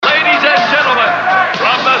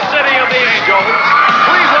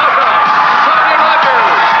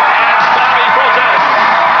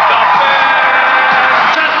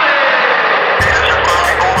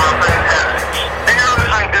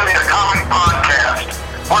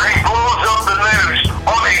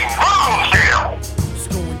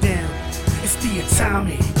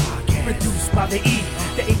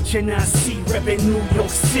can I see? Reppin' New York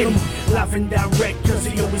City. Live and direct, cause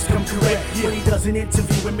he always come correct. When he does an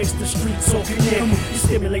interview, it makes the streets all connect. He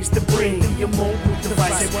stimulates the brain, your mobile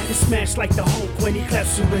device. It's smashed like the Hulk when he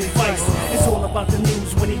claps you with advice. It's all about the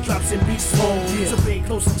news when he drops in beast mode. So pay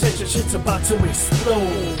close attention, shit's about to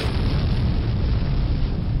explode.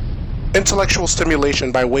 Intellectual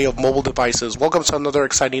stimulation by way of mobile devices. Welcome to another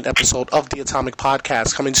exciting episode of the Atomic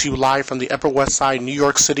Podcast, coming to you live from the Upper West Side, New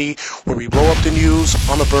York City, where we blow up the news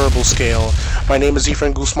on a verbal scale. My name is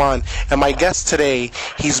Efren Guzman, and my guest today,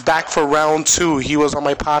 he's back for round 2. He was on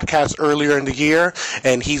my podcast earlier in the year,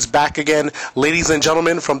 and he's back again. Ladies and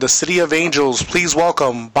gentlemen, from the City of Angels, please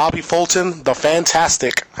welcome Bobby Fulton, the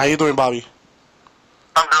Fantastic. How you doing, Bobby?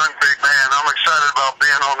 I'm doing great, man. I'm excited about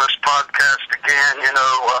being on this podcast again.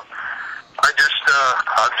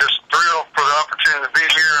 I'm just thrilled for the opportunity to be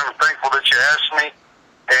here, and I'm thankful that you asked me.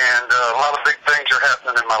 And a lot of big things are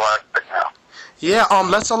happening in my life right now. Yeah,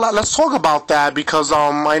 let's talk about that, because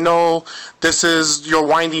I know this is your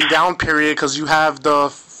winding down period, because you have the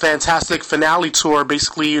Fantastic Finale Tour.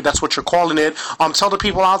 Basically, that's what you're calling it. Tell the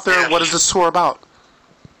people out there, What is this tour about?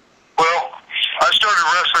 Well, I started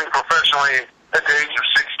wrestling professionally at the age of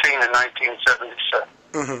 16 in 1977.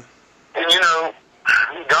 Mm-hmm.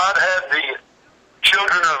 And God had the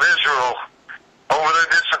children of Israel over their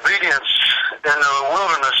disobedience in the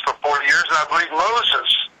wilderness for 40 years, and I believe Moses,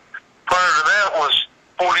 prior to that, was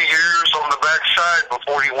 40 years on the backside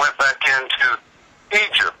before he went back into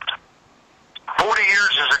Egypt. 40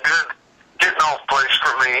 years is a good getting off place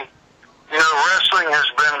for me. Wrestling has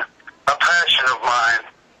been a passion of mine.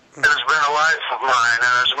 It has been a life of mine,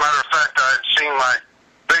 and as a matter of fact, I had seen my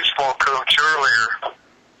baseball coach earlier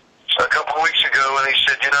a couple of weeks ago, and he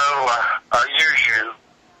said, I use you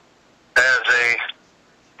as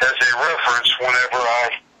a reference whenever I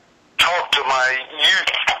talk to my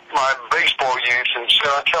youth, my baseball youth, and so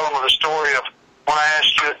I tell them the story of when I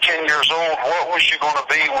asked you at 10 years old, what was you going to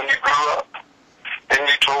be when you grew up? And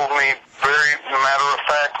you told me very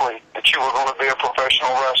matter-of-factly that you were going to be a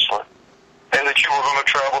professional wrestler and that you were going to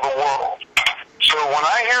travel the world. So when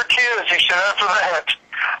I hear kids, he said after that,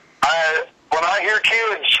 when I hear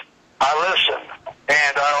kids, I listen.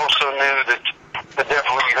 And I also knew that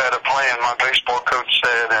definitely you had a plan, my baseball coach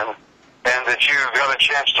said, and that you got a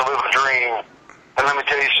chance to live a dream. And let me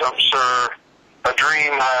tell you something, sir, a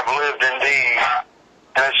dream I've lived indeed,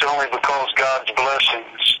 and it's only because God's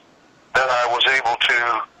blessings that I was able to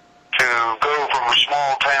go from a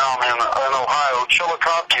small town in Ohio,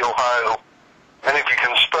 Chillicothe, Ohio. And if you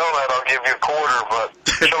can spell that, I'll give you a quarter, but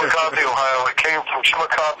Chillicothe, Ohio. It came from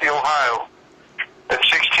Chillicothe, Ohio at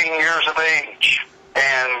 16 years of age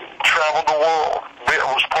and traveled the world. It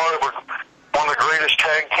was part of one of the greatest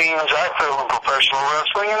tag teams I feel in professional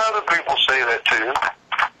wrestling, and other people say that too,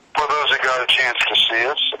 for those that got a chance to see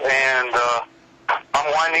us. And I'm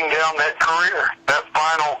winding down that career, that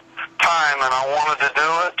final time, and I wanted to do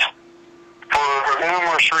it for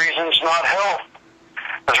numerous reasons, not health.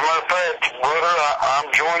 As a matter of fact, brother, I'm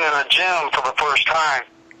joining a gym for the first time.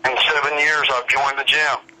 In 7 years, I've joined the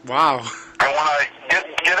gym. Wow. And when I get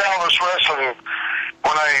out of this wrestling,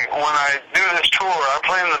 when I do this tour, I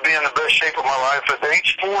plan to be in the best shape of my life. At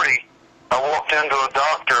age 40, I walked into a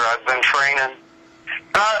doctor. I've been training.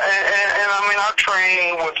 I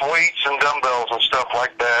train with weights and dumbbells and stuff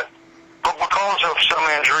like that. But because of some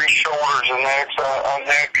injuries, shoulders and necks, I only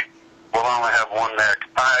have one neck.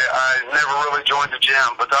 I never really joined the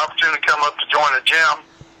gym, but the opportunity to come up to join a gym,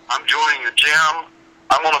 I'm joining the gym.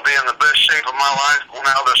 I'm going to be in the best shape of my life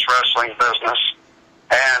now, this wrestling business.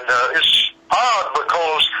 And it's odd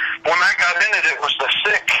because when I got in it, it was the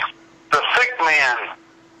thick men.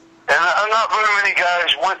 And not very many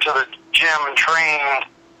guys went to the gym and trained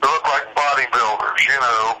to look like bodybuilders,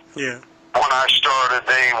 Yeah. When I started,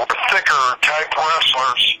 they were thicker type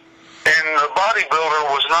wrestlers. And the bodybuilder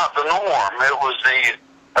was not the norm. It was the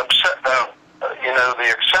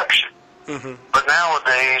exception. Mm-hmm. But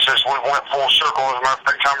nowadays, as we went full circle, as a matter of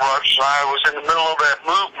fact, Tom Rogers and I was in the middle of that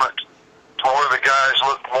movement to where the guys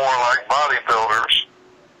looked more like bodybuilders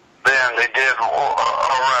than they did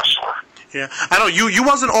a wrestler. Yeah, I know you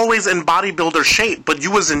wasn't always in bodybuilder shape, but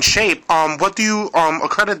you was in shape. What do you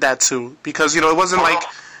accredit that to? Because it wasn't like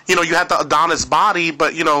you had the Adonis body,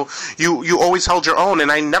 but you always held your own,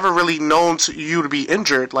 and I never really known you to be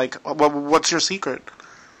injured. Like, what's your secret?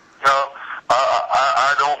 No,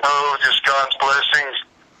 I don't know, just God's blessings.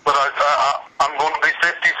 But I'm going to be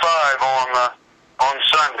 55 on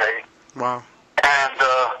Sunday. Wow. And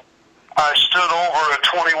I stood over a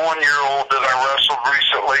 21-year-old that I wrestled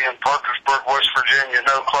recently in Parkersburg, West Virginia.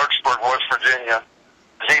 No, Clarksburg, West Virginia.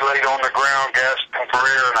 His he laid on the ground gasping for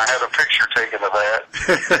air, and I had a picture taken of that.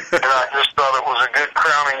 And I just thought it was a good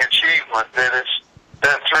crowning achievement that it's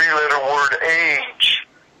that three-letter word age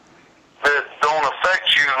that don't affect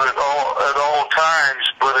you at all times,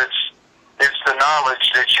 but it's the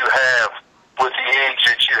knowledge that you have with the age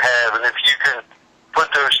that you have, and if you can put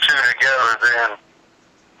those two together, then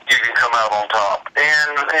you can come out on top. And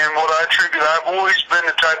what I attribute, I've always been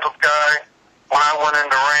the type of guy, when I went in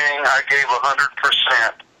the ring, I gave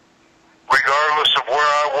 100%, regardless of where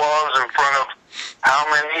I was in front of how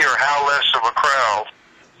many or how less of a crowd.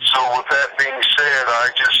 So with that being said,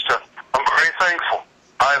 I'm very thankful.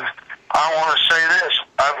 I want to say this,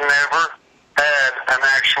 I've never had an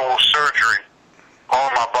actual surgery on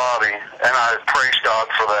my body, and I praise God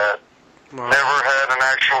for that. Wow. Never had an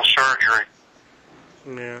actual surgery.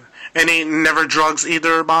 Yeah. Any, never drugs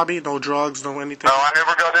either, Bobby? No drugs, no anything? No, I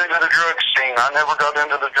never got into the drug scene. I never got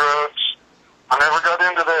into the drugs. I never got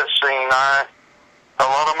into that scene. A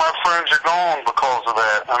lot of my friends are gone because of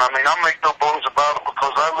that. And I mean, I make no bones about it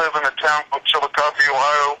because I live in a town called Chillicothe,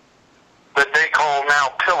 Ohio, that they call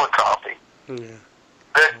now Pillicothe. Yeah.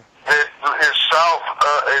 That is south,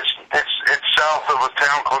 it's south of a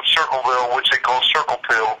town called Circleville, which they call Circle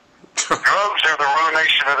Pill. Drugs are the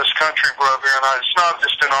ruination of this country, brother, and it's not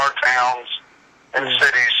just in our towns and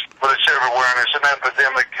cities, but it's everywhere, and it's an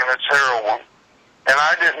epidemic, and it's heroin. And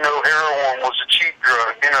I didn't know heroin was a cheap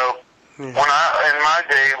drug. You know, when in my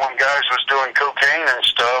day, when guys was doing cocaine and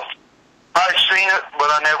stuff, I seen it, but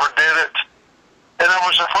I never did it, and I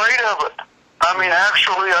was afraid of it. I mean,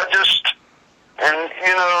 actually, and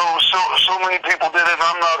you know, so many people did it.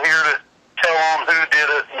 I'm not here to tell them who did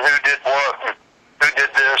it and who did what and who did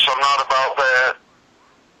this. I'm not about that.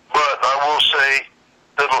 But I will say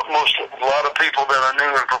that a lot of people that I knew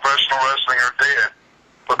in professional wrestling are dead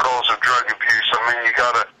because of drug abuse. I mean, you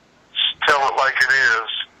got to tell it like it is,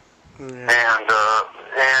 and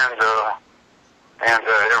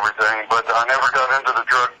everything. But I never got into the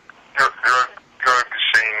drug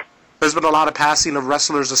scene. There's been a lot of passing of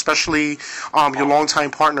wrestlers, especially your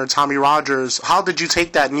longtime partner, Tommy Rogers. How did you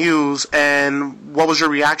take that news, and what was your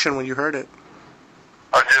reaction when you heard it?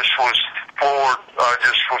 I just was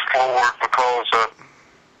floored because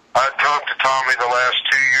I talked to Tommy the last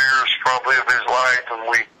 2 years, probably of his life, and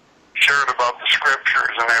we shared about the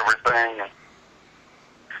scriptures and everything, and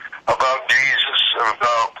about Jesus and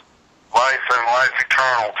about life and life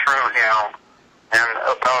eternal through him, and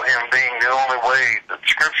about him being the only way. The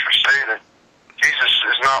scriptures say that Jesus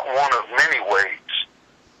is not one of many ways,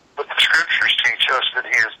 but the scriptures teach us that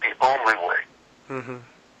he is the only way. Mm-hmm.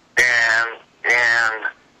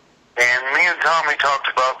 And me and Tommy talked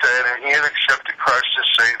about that, and he had accepted Christ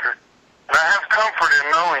as Savior. And I have comfort in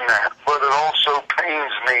knowing that, but it also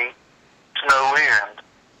pains me to no end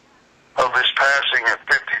of his passing at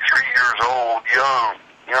 53 years old, young.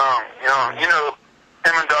 You know,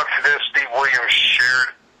 him and Dr. Death Steve Williams shared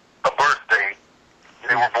a birthday.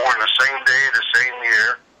 They were born the same day, the same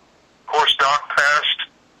year. Of course, Doc passed.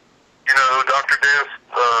 You know, Dr. Death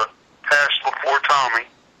passed before Tommy.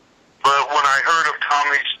 But when I heard of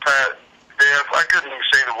Tommy's death, I couldn't even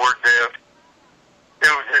say the word death.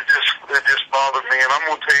 It just bothered me, and I'm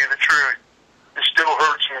going to tell you the truth. It still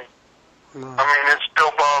hurts me. I mean, it still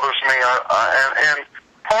bothers me. And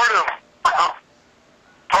part of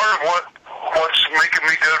what's making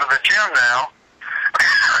me go to the gym now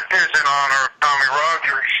is in honor of Tommy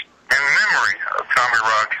Rogers, in memory of Tommy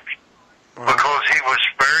Rogers, because he was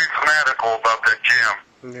very fanatical about that gym.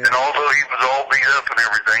 Yeah. And although he was all beat up and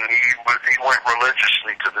everything, he went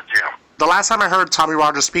religiously to the gym. The last time I heard Tommy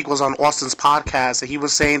Rogers speak was on Austin's podcast, and he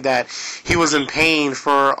was saying that he was in pain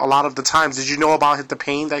for a lot of the times. Did you know about the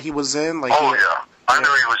pain that he was in? Yeah. I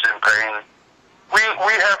knew he was in pain. We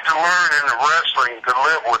have to learn in wrestling to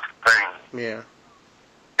live with pain. Yeah.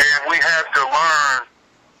 And we have to learn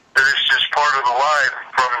that it's just part of the life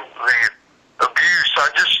from the abuse.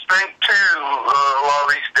 I just think, too, a lot of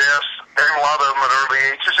these deaths, and a lot of them at early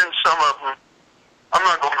ages, and some of them, I'm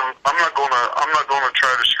not going to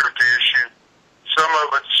try to skirt the issue. Some of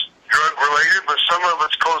it's drug related, but some of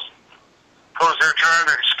it's because they're trying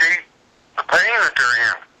to escape the pain that they're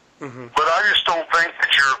in. Mm-hmm. But I just don't think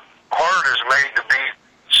that your heart is made to be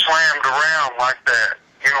slammed around like that.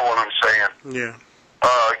 You know what I'm saying? Yeah.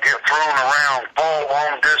 Get thrown around, fall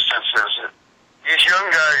long distances. These young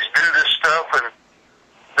guys do this stuff, and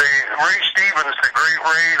Ray Stevens, the great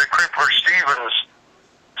Ray, the Crippler Stevens,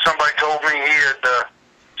 somebody told me he had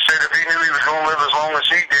said if he knew he was going to live as long as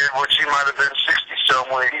he did, which he might have been 60-some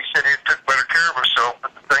way, he said he took better care of himself.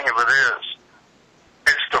 But the thing of it is,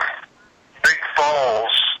 it's the big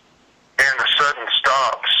falls and the sudden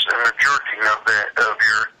stops and the jerking of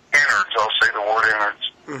your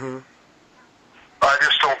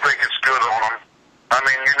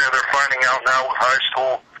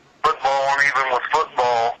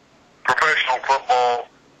professional football,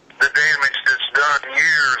 the damage that's done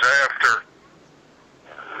years after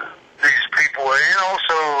these people, and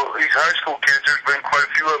also these high school kids. There's been quite a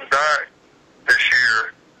few of them die this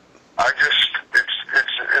year.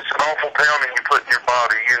 It's an awful pounding you put in your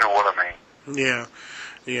body. You know what I mean? Yeah.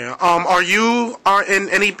 Yeah. Are you in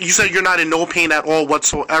any? You said you're not in no pain at all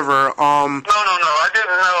whatsoever. No. I didn't.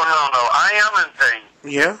 No. I am in pain.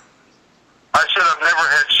 Yeah. I said I've never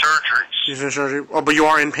had surgeries. You said surgery. Oh, but you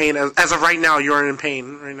are in pain as of right now. You are in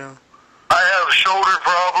pain right now. I have shoulder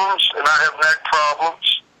problems and I have neck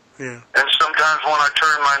problems. Yeah. And sometimes when I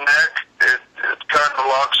turn my neck, it kind of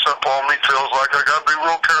locks up on me. Feels like I got to be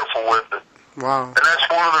real careful with it. Wow. And that's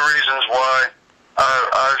one of the reasons why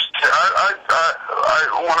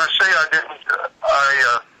when I say I didn't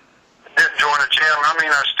join a gym, I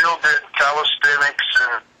mean I still did calisthenics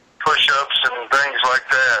and push-ups and things like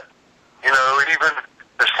that. You know, even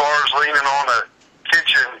as far as leaning on a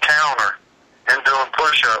kitchen counter and doing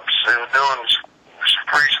push-ups and doing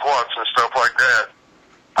free squats and stuff like that.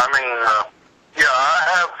 I mean, yeah,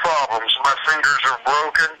 I have problems. My fingers are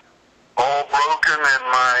broken, all broken, and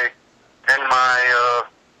my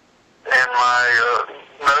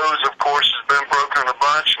nose, of course, has been broken a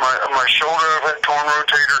bunch. My shoulder, I've had torn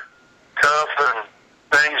rotator cuff and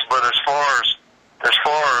things. But as far as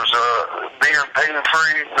being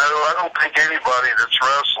pain-free, no, I don't think anybody that's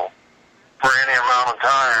wrestled for any amount of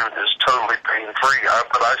time is totally pain-free.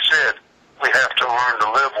 But I said we have to learn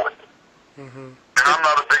to live with it. Mm-hmm. And I'm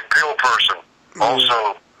not a big pill person. Mm-hmm.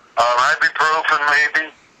 Also, ibuprofen maybe,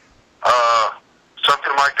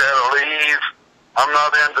 something like that. Aleve. I'm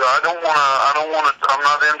not into. I'm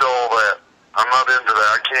not into all that. I'm not into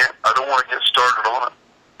that. I don't want to get started on it.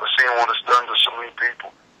 But seeing what it's done to so many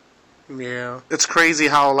people. Yeah, it's crazy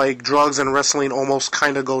how like drugs and wrestling almost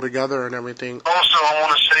kind of go together and everything. Also, I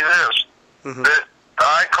want to say this: that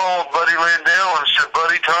I called Buddy Landell and said,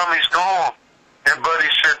 "Buddy, Tommy's gone," and Buddy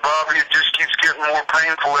said, "Bobby, it just keeps getting more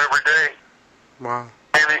painful every day." Wow.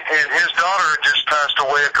 And his daughter had just passed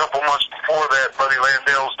away a couple months before that. Buddy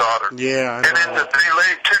Landell's daughter. Yeah. I know. And then 2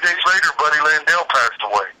 days later, Buddy Landell passed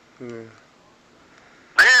away. Yeah.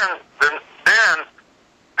 Then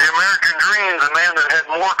the American Dream, the man that had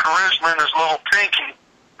more charisma in his little pinky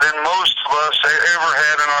than most of us ever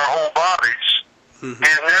had in our whole bodies. Mm-hmm.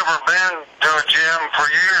 He had never been to a gym for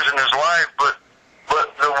years in his life, but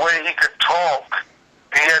the way he could talk,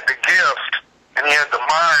 he had the gift, and he had the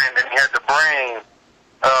mind, and he had the brain.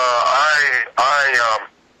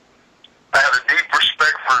 I had a deep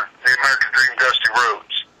respect for the American Dream, Dusty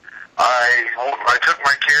Rhodes. I took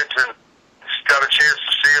my kids and got a chance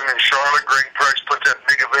to see him in Charlotte. Greg Price put that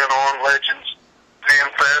big event on, Legends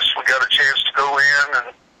Fan Fest. We got a chance to go in,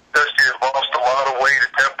 and Dusty had lost a lot of weight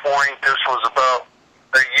at that point. This was about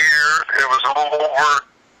a year. It was a little over.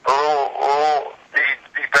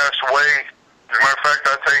 He passed away. As a matter of fact,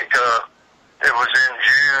 I think it was in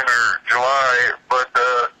June or July, but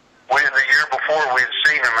the year before we had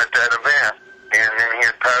seen him at that event, and then he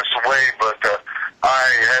had passed away. But I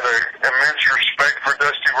had an immense respect for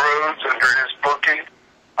Dusty Rhodes under his booking.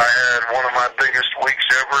 I had one of my biggest weeks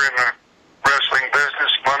ever in the wrestling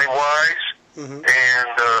business, money-wise,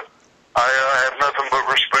 and I have nothing but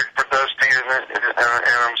respect for Dusty, and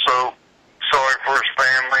I'm so sorry for his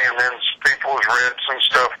family. And then people have read some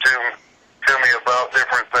stuff to me about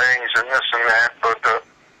different things and this and that, but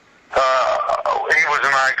he was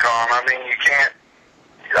an icon. I mean,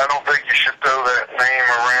 I don't think you should throw that name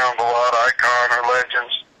around a lot, icon or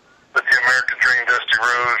legends, but the American Dream, Dusty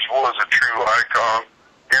Rhodes, was a true icon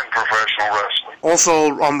in professional wrestling.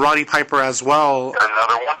 Also, Roddy Piper as well.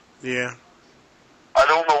 Another one? Yeah. I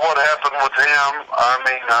don't know what happened with him. I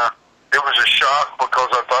mean, it was a shock because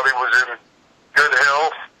I thought he was in good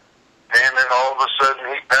health, and then all of a sudden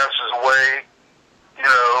he passes away. You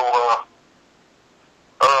know,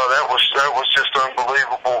 that was just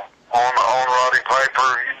unbelievable on Roddy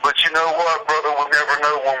Piper. But you know what, brother? We'll never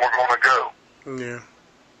know when we're going to go. Yeah.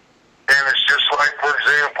 And it's just like, for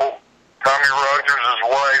example, Tommy Rogers'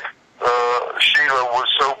 wife, Sheila, was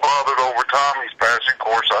so bothered over Tommy's passing. Of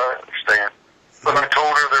course, I understand. But I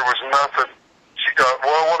told her there was nothing. She thought,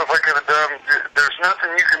 well, what if I could have done? There's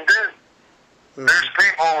nothing you can do. There's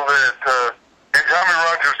people that, and Tommy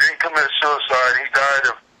Rogers didn't commit suicide. He died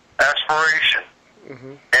of aspiration.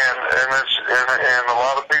 And a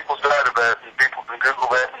lot of people died of that, and people can Google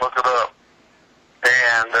that and look it up.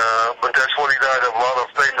 And but that's what he died of. A lot of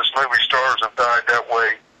famous movie stars have died that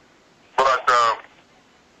way. But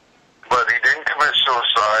he didn't commit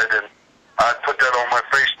suicide, and I put that on my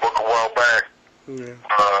Facebook a while back. Yeah.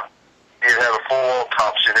 He had a full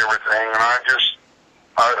autopsy and everything, and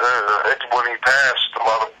when he passed,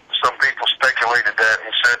 some people circulated that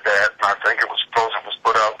and said that, and I think it was supposed it was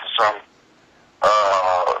put out to some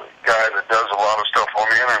guy that does a lot of stuff on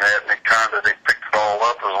the internet, and they picked it all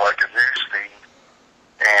up as like a news feed,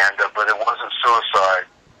 and but it wasn't suicide.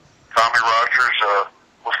 Tommy Rogers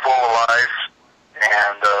was full of life,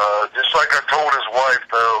 and just like I told his wife,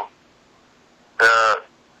 though,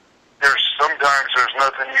 sometimes there's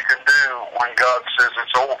nothing you can do when God says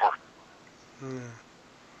it's over. Yeah.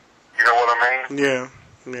 You know what I mean? Yeah.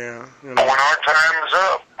 Yeah. You know. But when our time is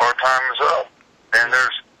up, and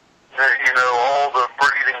there's, all the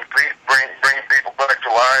bringing people back to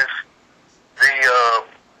life, and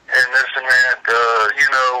this and that,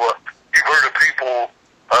 you've heard of people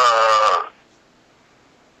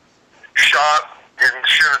shot and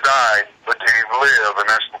should have died, but they live, and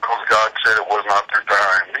that's because God said it was not their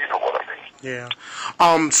time. You know what I mean?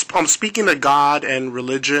 Yeah. Speaking of God and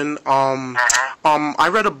religion, I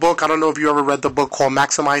read a book. I don't know if you ever read the book called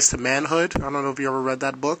Maximize to Manhood. I don't know if you ever read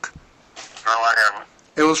that book. No, I haven't.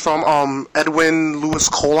 It was from Edwin Lewis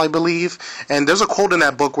Cole, I believe. And there's a quote in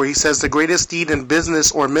that book where he says, "The greatest need in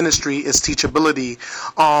business or ministry is teachability."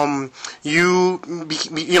 The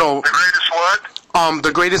greatest what?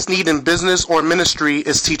 The greatest need in business or ministry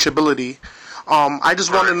is teachability. I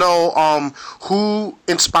just want to know who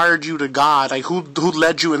inspired you to God, like who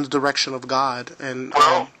led you in the direction of God. And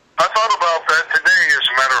well, I thought about that today. As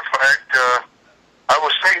a matter of fact, I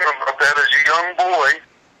was thinking about that as a young boy.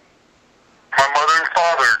 My mother and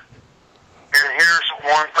father, and here's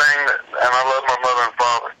one thing and I love my mother and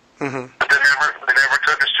father, but they never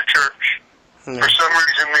took us to church. For some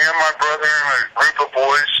reason, me and my brother and a group of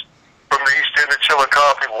boys from the east end of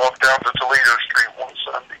Chillicothe walked down to Toledo Street one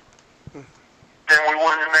Sunday. Then we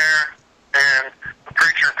went in there, and the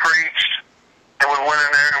preacher preached, and we went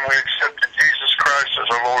in there and we accepted Jesus Christ as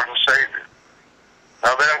our Lord and Savior.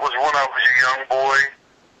 Now that was when I was a young boy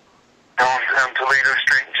on Toledo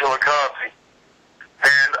Street in Chillicothe.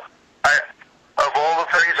 And of all the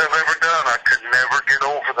things I've ever done, I could never get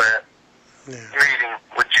over that meeting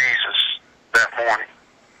with Jesus that morning.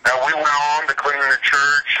 Now we went on to clean the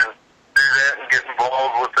church and do that and get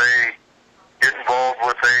involved with a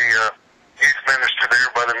youth minister there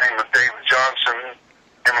by the name of David Johnson,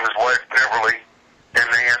 him and his wife Beverly, and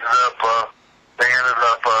they ended up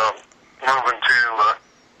moving to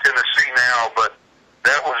Tennessee now. But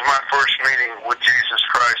that was my first meeting with Jesus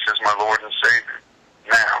Christ as my Lord and Savior.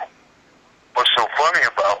 Now, what's so funny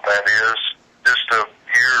about that is, just a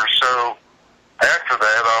year or so after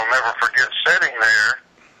that, I'll never forget sitting there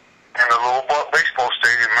in a little baseball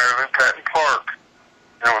stadium, Mary Lou Patton Park.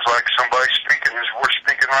 And it was like somebody speaking as we're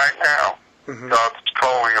speaking right now. God's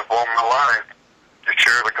calling upon my life to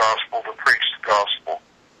share the gospel, to preach the gospel.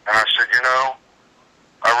 And I said,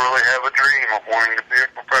 I really have a dream of wanting to be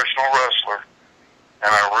a professional wrestler.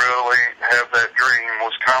 And I really have that dream. It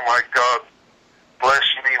was kind of like God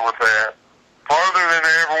blessed me with that. Farther than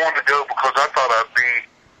I ever wanted to go, because I thought I'd be,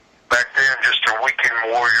 back then, just a weekend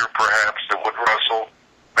warrior, perhaps, that would wrestle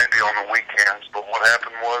maybe on the weekends. But what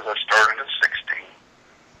happened was I started at 16.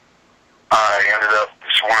 I ended up,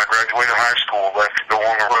 so when I graduated high school, left to go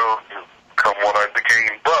on the road to become what I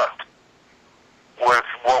became. But with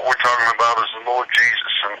what we're talking about is the Lord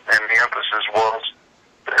Jesus, and the emphasis was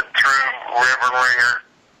that through Reverend Ringer,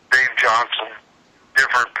 Dave Johnson,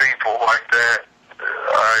 different people like that,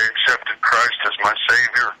 I accepted Christ as my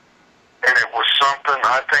Savior. And it was something,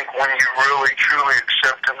 I think, when you really, truly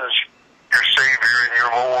accept Him as your Savior and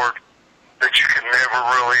your Lord, that you can never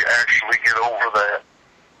really actually get over that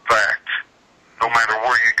fact. No matter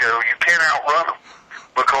where you go, you can't outrun Him,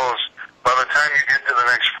 because by the time you get to the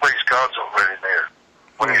next place, God's already there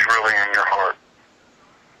when He's really in your heart.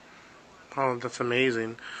 Oh, that's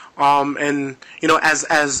amazing. And as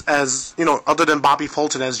other than Bobby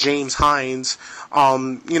Fulton, as James Hines,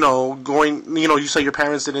 you say your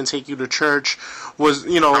parents didn't take you to church. No,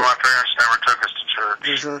 my parents never took us to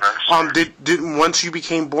church. Sure. Did once you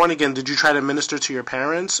became born again, did you try to minister to your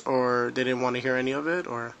parents, or they didn't want to hear any of it,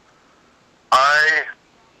 or?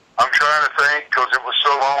 I'm trying to think, because it was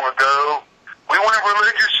so long ago. We went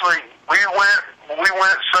religiously. We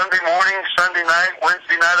went Sunday morning, Sunday night,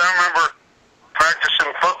 Wednesday night. I remember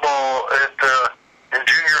practicing football in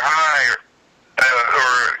junior high, it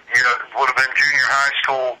would have been junior high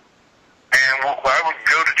school, and I would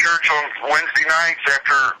go to church on Wednesday nights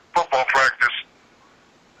after football practice.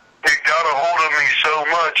 It got a hold of me so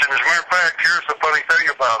much, and as a matter of fact, here's the funny thing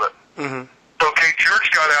about it. Okay, church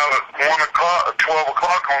got out at 12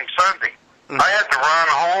 o'clock on Sunday. I had to run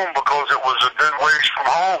home because it was a good ways from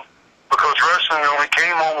home, because wrestling only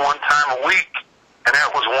came on one time a week, and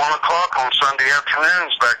that was 1 o'clock on Sunday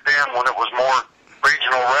afternoons back then when it was more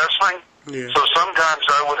regional wrestling. Yeah. So sometimes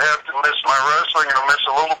I would have to miss my wrestling or miss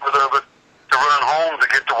a little bit of it to run home to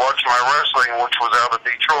get to watch my wrestling, which was out of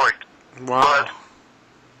Detroit. Wow. But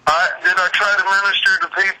did I try to minister to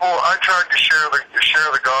people? I tried to share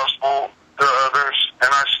the gospel to others, and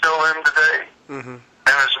I still am today. Mm-hmm.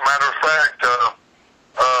 And as a matter of fact,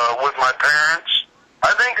 with my parents,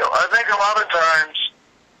 I think a lot of times,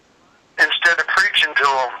 instead of preaching to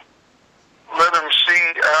them, let them see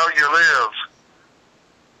how you live.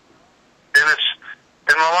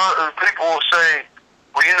 And a lot of people will say,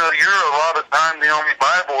 well, you know, you're a lot of time the only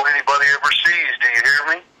Bible anybody ever sees. Do you hear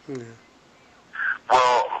me? Yeah.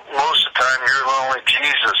 Well, most of the time you're the only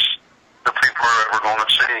Jesus the people are ever going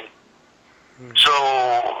to see. Mm. So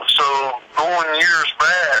going years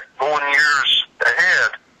back, going years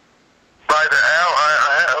ahead, by the hour,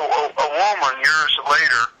 a woman years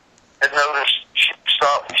later had noticed, she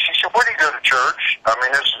stopped, she said, where do you go to church? I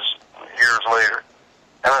mean, this is years later.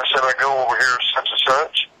 And I said, I go over here such and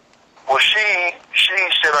such. Well, she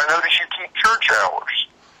said, I notice you keep church hours,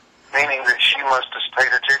 meaning that she must have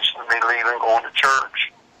paid attention to me leaving, going to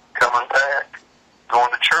church, coming back,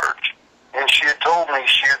 going to church. And she had told me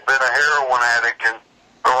she had been a heroin addict and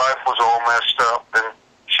her life was all messed up. And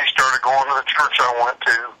she started going to the church I went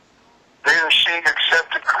to. Then she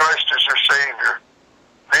accepted Christ as her Savior.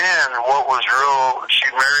 Then what was real, she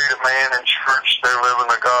married a man in church. They're living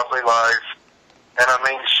a godly life. And I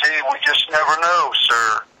mean, see, we just never know,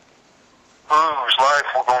 sir, whose life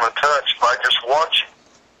we're going to touch by just watching,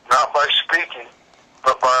 not by speaking,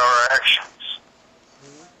 but by our actions.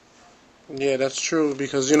 Yeah, that's true,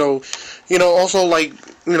 because, you know, also, like,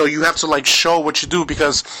 you know, you have to, like, show what you do,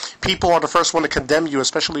 because people are the first one to condemn you,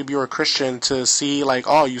 especially if you're a Christian, to see, like,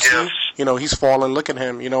 oh, you see, you know, he's fallen, look at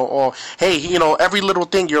him, you know, or, hey, you know, every little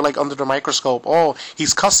thing, you're, like, under the microscope, oh,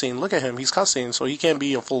 he's cussing, look at him, he's cussing, so he can't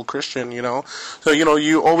be a full Christian, you know, so, you know,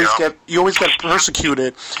 you always get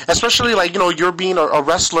persecuted, especially, like, you know, you're being a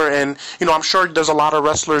wrestler, and, you know, I'm sure there's a lot of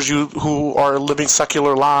wrestlers who are living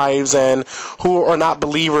secular lives, and who are not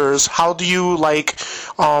believers. How do you, like,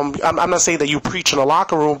 I'm not saying that you preach in a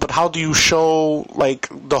locker room, but how do you show, like,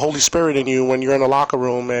 the Holy Spirit in you when you're in a locker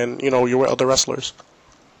room and, you know, you're with other wrestlers?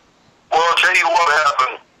 Well, I'll tell you what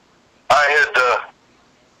happened. I had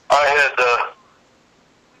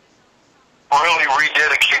really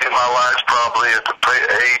rededicated my life probably at the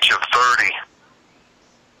age of 30.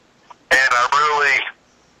 And I really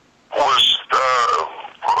was,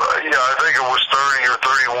 I think it was 30 or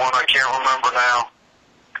 31, I can't remember now.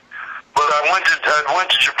 But I went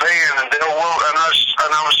to Japan and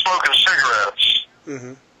I was smoking cigarettes.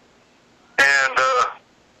 Mm-hmm. And a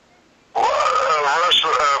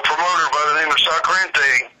promoter by the name of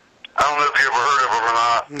Sacrante, I don't know if you ever heard of him or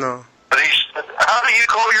not. No. But he said, how do you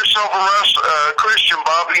call yourself a Christian,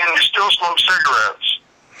 Bobby, and you still smoke cigarettes?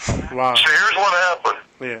 Wow. So here's what happened.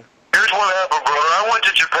 Yeah. Here's what happened, brother. I went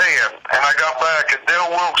to Japan, and I got back, and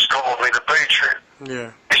Dale Wilkes called me, the Patriot. Yeah.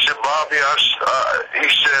 He said, Bobby, he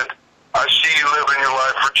said, I see you living your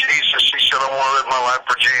life for Jesus. He said, I want to live my life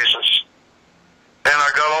for Jesus. And I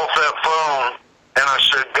got off that phone, and I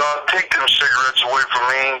said, God, take them cigarettes away from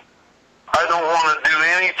me. I don't want to do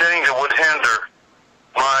anything that would hinder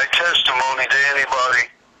my testimony to anybody.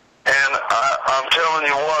 And I'm telling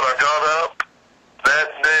you what, I got up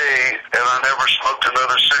that day, and I never smoked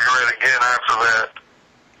another cigarette again after that.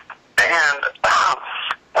 And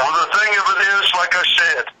well, the thing of it is, like I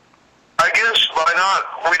said, I guess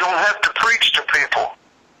we don't have to preach to people,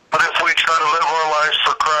 but if we try to live our lives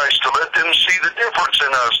for Christ, to let them see the difference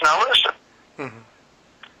in us. Now listen,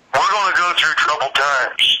 we're going to go through troubled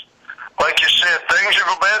times. Like you said,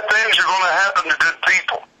 bad things are going to happen to good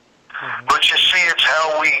people. But you see, it's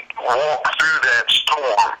how we walk through that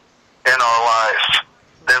storm in our life.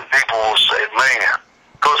 Then people will say, man,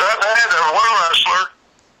 because I've had one wrestler,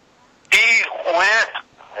 he went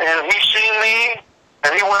and he seen me,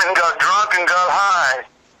 and he went and got drunk and got high,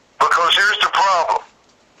 because here's the problem.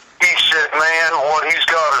 He said, man, what he's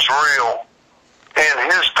got is real. And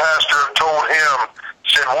his pastor told him,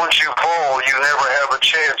 said, once you fall, you never have a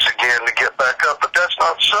chance again to get back up. But that's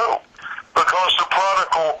not so, because the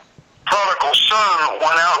prodigal son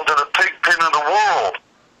went out into the pig pen of the world.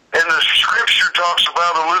 And the scripture talks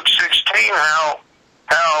about in Luke 16 how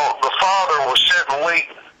the father was sitting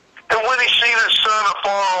waiting. And when he seen his son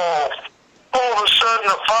afar off, all of a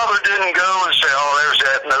sudden the father didn't go and say, oh, there's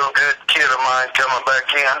that no good kid of mine coming back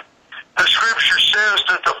in. The scripture says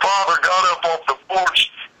that the father got up off the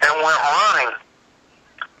porch and went running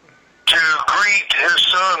to greet his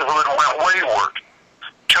son who had went wayward,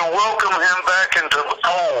 to welcome him back into the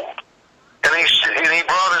fold. And he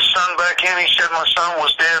brought his son back in. He said, my son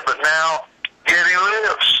was dead, but now yet he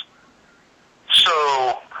lives.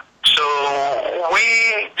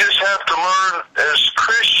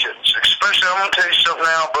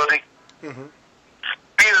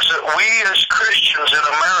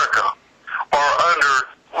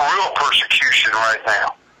 persecution right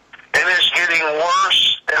now. And it's getting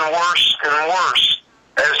worse and worse and worse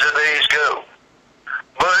as the days go.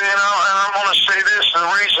 But, and I'm going to say this, the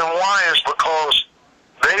reason why is because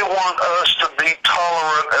they want us to be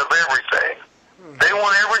tolerant of everything. They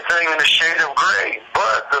want everything in a shade of gray.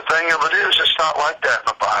 But the thing of it is, it's not like that in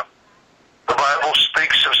the Bible. The Bible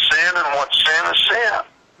speaks of sin and what sin is sin.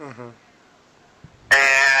 Mm-hmm.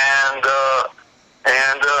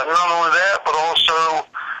 And not only that, but also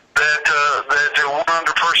that we're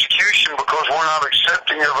under persecution because we're not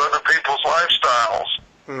accepting of other people's lifestyles.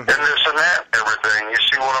 Mm-hmm. And this and that, everything. You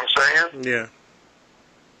see what I'm saying? Yeah.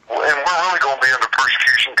 And we're really going to be under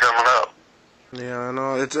persecution coming up. Yeah, I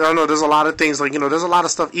know. There's a lot of things, like, there's a lot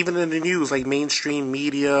of stuff, even in the news, like mainstream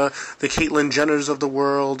media, the Caitlyn Jenners of the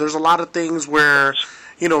world. There's a lot of things where,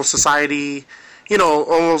 society,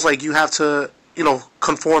 almost like you have to,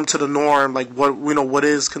 conform to the norm, like what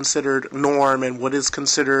is considered norm and what is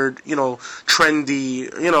considered, trendy.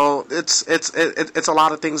 It's a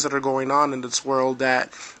lot of things that are going on in this world that,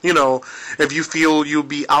 if you feel you'll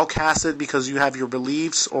be outcasted because you have your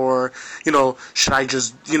beliefs, or, should I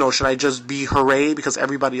just be hooray because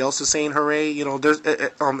everybody else is saying hooray? There's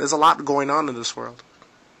a lot going on in this world.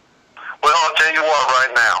 Well, I'll tell you what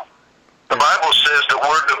right now. The Bible says that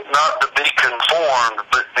we're not to be conformed,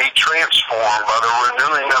 but be transformed by the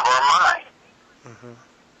renewing of our mind. Mm-hmm.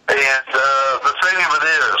 And the thing of it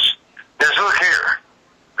is look here.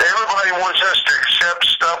 Everybody wants us to accept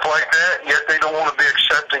stuff like that, yet they don't want to be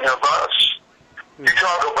accepting of us. Mm-hmm. You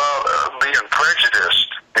talk about being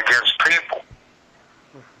prejudiced against people.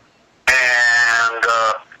 Mm-hmm. And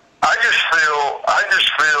I just feel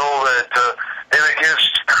that, and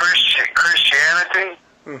against Christianity,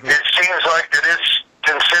 mm-hmm. It seems like that it's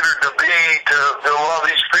considered to be, to a lot of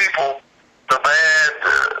these people, the bad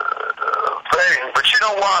thing. But you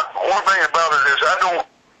know what? One thing about it is I don't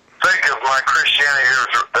think of my Christianity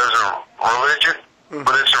as a religion, mm-hmm.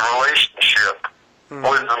 but it's a relationship mm-hmm.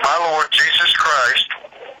 with my Lord Jesus Christ.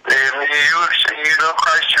 And you know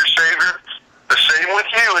Christ your Savior. The same with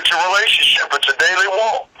you. It's a relationship. It's a daily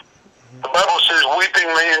walk. Mm-hmm. The Bible says,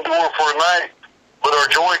 weeping may endure for a night, but our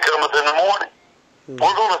joy cometh in the morning.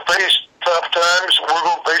 We're going to face tough times. We're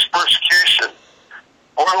going to face persecution.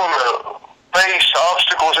 We're going to face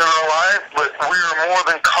obstacles in our life, but we are more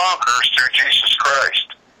than conquerors through Jesus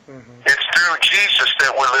Christ. Mm-hmm. It's through Jesus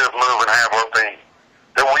that we live, move, and have our being.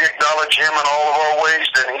 That we acknowledge Him in all of our ways,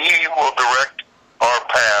 then He will direct our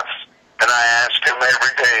paths. And I ask Him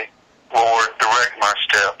every day, Lord, direct my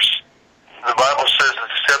steps. The Bible says that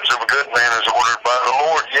the steps of a good man is ordered by the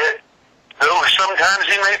Lord, yet though sometimes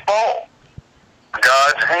he may fall,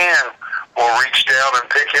 God's hand will reach down and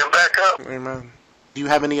pick him back up. Amen. Do you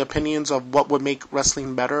have any opinions of what would make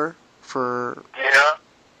wrestling better for... Yeah.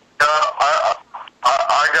 I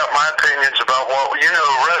got my opinions about what...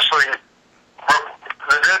 wrestling...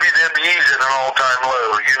 The WWE's at an all-time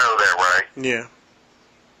low. You know that, right? Yeah.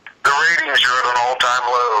 The ratings are at an all-time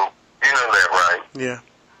low. You know that, right? Yeah.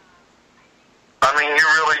 I mean, you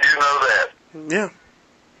really do know that. Yeah.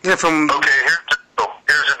 Yeah, from... Okay,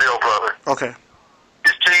 here's the deal, brother. Okay. You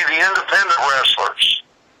see, the independent wrestlers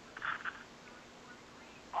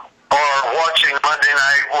are watching Monday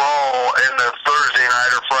Night Raw and the Thursday night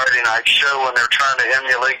or Friday night show, and they're trying to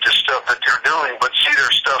emulate the stuff that they're doing, but see, their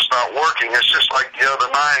stuff's not working. It's just like the other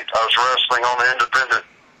night I was wrestling on the independent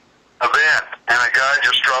event, and a guy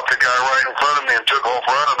just dropped a guy right in front of me and took off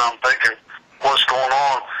running. I'm thinking, what's going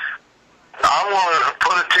on? I'm going to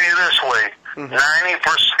put it to you this way. 90%, 90,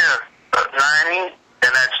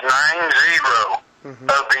 and that's 90,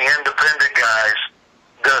 of the independent guys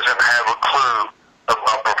doesn't have a clue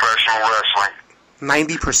about professional wrestling.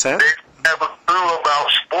 90%? They have a clue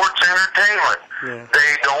about sports entertainment. Yeah.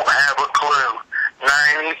 They don't have a clue.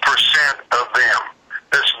 90% of them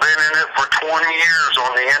that's been in it for 20 years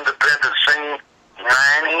on the independent scene,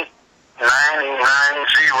 90,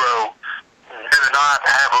 do not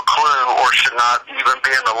have a clue or should not even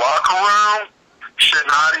be in the locker room, should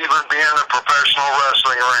not even be in the professional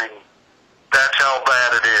wrestling ring. That's how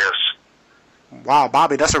bad it is. Wow,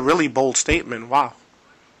 Bobby, that's a really bold statement. Wow.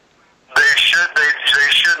 They should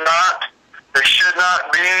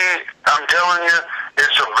not be. I'm telling you,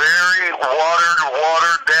 it's a very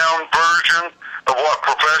watered down version of what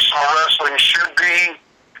professional wrestling should be.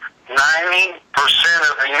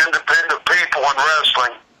 90% of the independent people in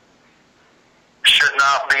wrestling should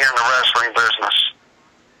not be in the wrestling business.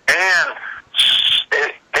 And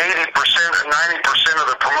 80% and 90% of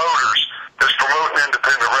the promoters that's promoting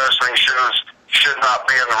independent wrestling shows should not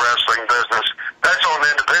be in the wrestling business. That's on the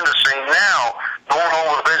independent scene now, going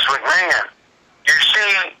on with Vince McMahon. You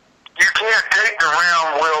see, you can't take the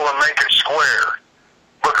round wheel and make it square. nowhere,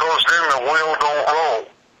 because then the wheel don't roll.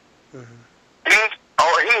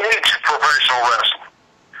 He hates professional wrestling.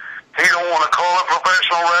 He don't want to call it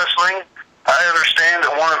professional wrestling. I understand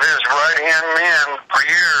that one of his right-hand men for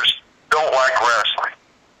years don't like wrestling.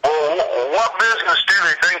 Well, what business do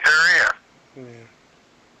they think they're in?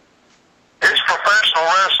 It's professional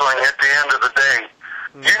wrestling at the end of the day.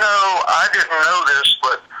 You know, I didn't know this,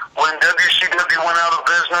 but when WCW went out of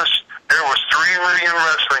business, there was 3 million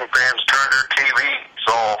wrestling fans turned their TVs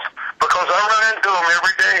off, because I run into them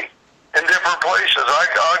every day in different places.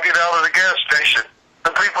 I'll get out of the gas station,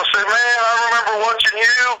 and people say, man, I remember watching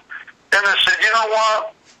you. And I said, you know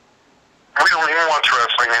what? We don't even watch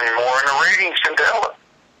wrestling anymore, and the ratings can tell it.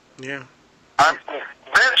 Yeah.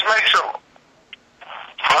 Vince makes the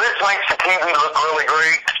TV look really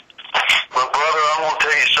great, but brother, I'm going to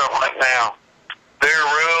tell you something right now. They're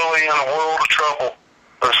really in a world of trouble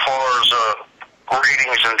as far as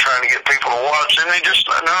ratings and trying to get people to watch, and they're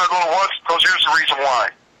not going to watch, because here's the reason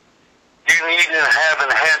why. You need to have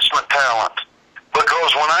enhancement talent,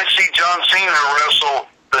 because when I see John Cena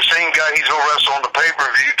wrestle the same guy he's going to wrestle on the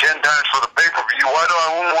pay-per-view 10 times for the pay-per-view, why do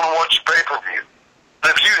I want to watch the pay-per-view?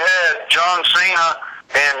 If you had John Cena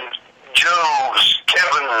and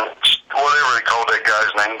Kevin, whatever they called that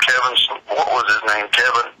guy's name, what was his name,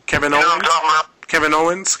 Kevin? Kevin Owens? You know what I'm talking about? Kevin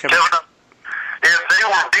Owens? If they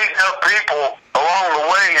were beating up people along the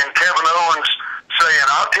way, and Kevin Owens saying,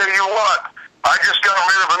 I'll tell you what, I just got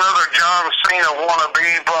rid of another John Cena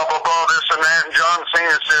wannabe, blah, blah, blah, this and that, and John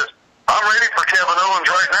Cena says, I'm ready for Kevin Owens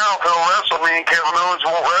right now. If he'll wrestle me, and Kevin Owens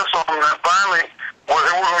won't wrestle him, then finally, we're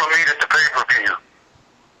going to meet at the pay-per-view.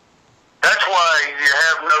 That's why you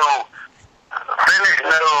have no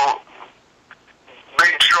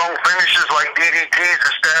big, strong finishes like DDTs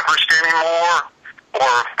established anymore,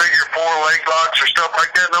 or figure 4 leg locks or stuff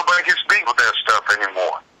like that. Nobody gets beat with that stuff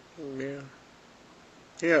anymore. Yeah.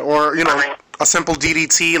 Yeah, or, a simple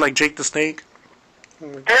DDT like Jake the Snake.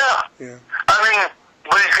 Yeah.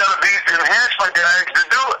 But he's got to be enhancement guys to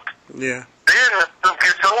do it. Yeah. Then the stuff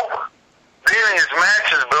gets over. Then his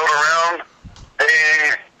match is built around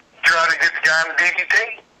trying to get the guy in the DDT.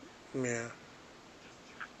 Yeah.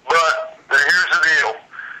 But here's the deal.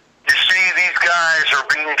 You see, these guys are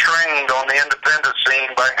being trained on the independent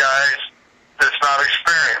scene by guys that's not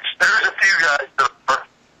experienced. There's a few guys that are,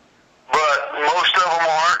 but most of them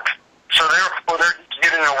aren't. So therefore, they're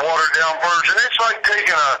getting a watered-down version. It's like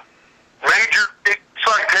taking a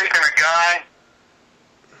guy.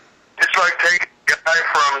 It's like taking a guy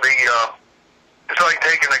from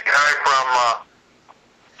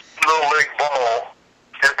Little League Ball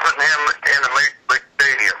and putting him in the Major League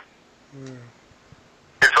Stadium.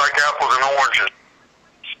 It's like apples and oranges.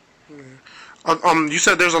 You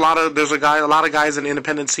said there's a lot of guys in the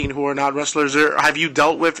independent scene who are not wrestlers. Have you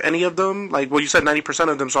dealt with any of them? You said 90%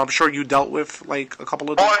 of them, so I'm sure you dealt with a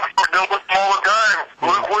couple of them. Oh, I deal with them all the time.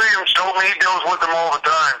 Luke Williams told me he deals with them all the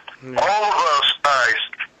time. All of us guys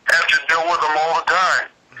have to deal with them all the time.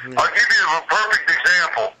 I'll give you a perfect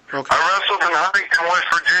example. Okay. I wrestled in Huntington, West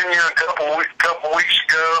Virginia a couple weeks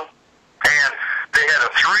ago, and they had a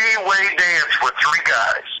 3-way dance with 3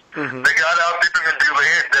 guys. They got out there and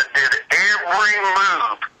that did every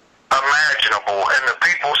move imaginable, and the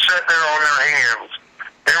people sat there on their hands.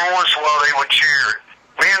 Every once in a while they would cheer.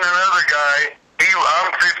 Me and another guy,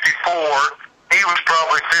 I'm 54, he was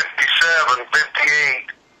probably 57, 58,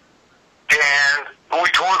 and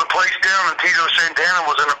we tore the place down, and Tito Santana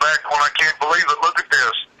was in the back when I can't believe it. Look at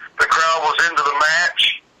this. The crowd was into the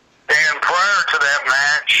match, and prior to that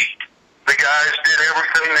match, the guys did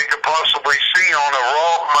everything they could possibly see on a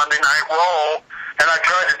Monday Night Raw, and I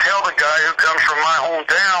tried to tell the guy who comes from my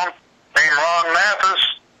hometown, named Ron Mathis,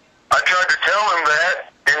 I tried to tell him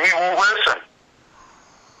that, and he won't listen.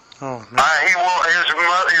 Oh, no. He won't.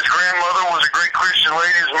 His grandmother was a great Christian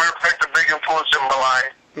lady. As a matter of fact, a big influence in my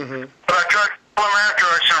life. But I tried to tell him after.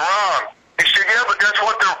 I said, Ron. He said, yeah, but that's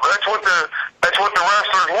what the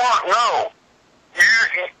wrestlers want. No,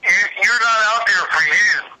 you're not out there for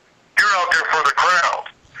you. You're out there for the crowd.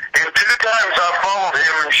 And 2 times I followed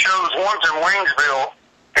him in shows. Once in Waynesville,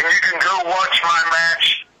 and you can go watch my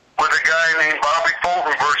match with a guy named Bobby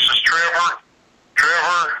Fulton versus Trevor,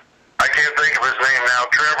 I can't think of his name now,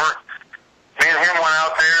 Trevor. Me and him went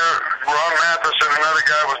out there. Ron Mathis and another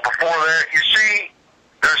guy was before that. You see,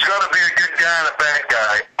 there's got to be a good guy and a bad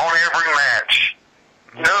guy on every match.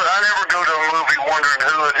 No, I never go to a movie wondering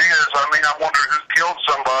who it is. I wonder who killed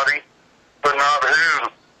somebody, but not who.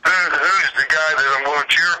 Who's the guy that I'm going to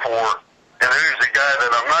cheer for, and who's the guy that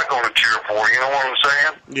I'm not going to cheer for. You know what I'm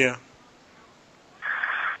saying? Yeah.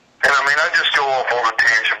 And I just go off on a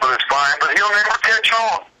tangent, but it's fine. But he'll never catch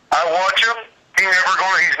on. I watch him. He's never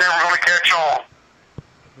gonna catch on.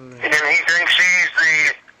 And he thinks he's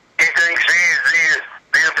the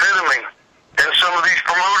epitome. And some of these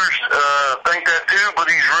promoters think that too, but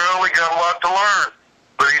he's really got a lot to learn.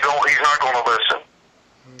 But he's not going to listen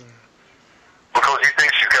because he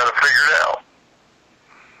thinks he's got to figure it out.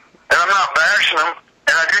 And I'm not bashing him,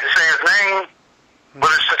 and I did say his name, but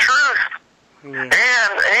it's the truth. And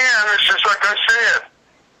it's just like I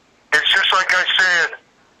said.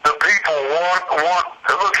 The people want.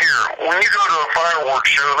 Look here. When you go to a fireworks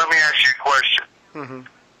show, let me ask you a question.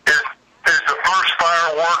 Is the first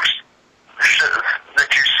fireworks that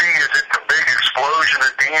you see, is it the big explosion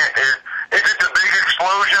at the end? Is it the big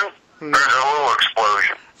explosion or is it a little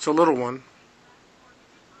explosion? It's a little one.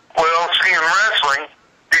 Well, see, in wrestling,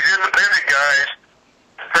 these independent guys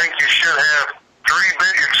think you should have 3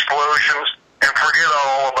 big explosions and forget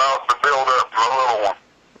all about the build-up for the little one.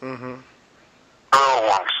 The little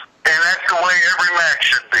ones. And that's the way every match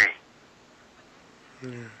should be.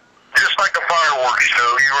 Just like a fireworks show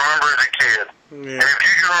you remember as a kid. And if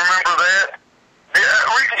you can remember that,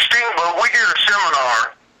 Ricky Steamboat, we did a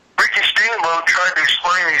seminar. Ricky Steamboat tried to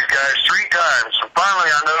explain these guys 3 times. And finally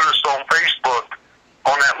I noticed on Facebook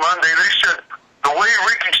on that Monday, they said, the way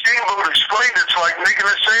Ricky Steamboat explained it's like making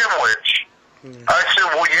a sandwich. I said,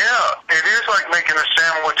 well, yeah, it is like making a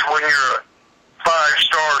sandwich when you're a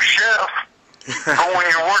 5-star chef. But when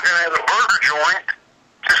you're working at a burger joint,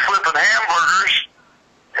 just flipping hamburgers,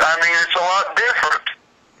 I mean, it's a lot different.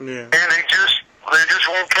 And they just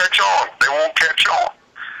won't catch on. They won't catch on.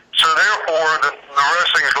 So therefore, the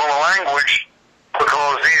wrestling is going to languish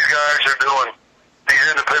because these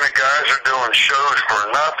independent guys are doing shows for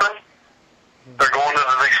nothing. They're going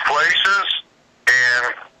into these places,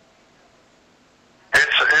 and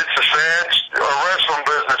it's a sad. Our wrestling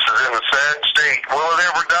business is in a sad state. Will it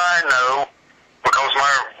ever die? No, because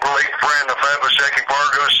my late friend, the fabulous Jackie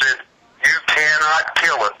Fargo, said you cannot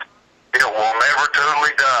kill it. It will never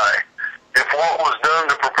totally die. If what was done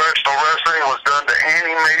to professional wrestling was done to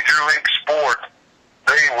any major league sport,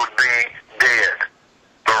 they would be dead.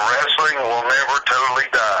 But wrestling will never totally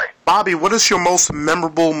die. Bobby, what is your most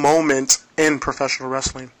memorable moment in professional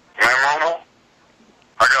wrestling? Memorable?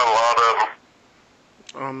 I got a lot of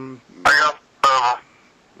them.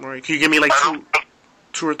 All right, can you give me like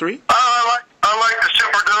two or 3? I like the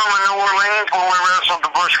Superdome in New Orleans when we wrestled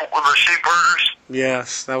the Bush with the Sheep Herders.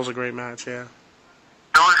 Yes, that was a great match, yeah.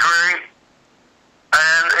 It was great.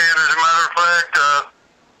 And as a matter of fact,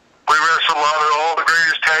 we wrestled all the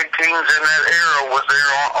greatest tag teams in that era was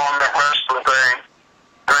there on that wrestling thing.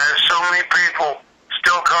 And there's so many people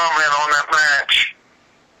still comment on that match.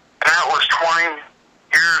 And that was 20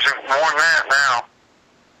 years and more than that now.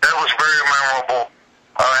 That was very memorable.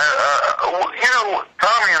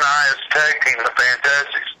 Tommy and I, as a tag team, the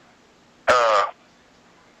Fantastics,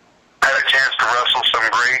 had a chance to wrestle some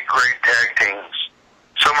great tag teams.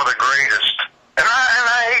 Some of the greatest. And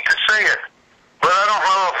I hate to say it, but I don't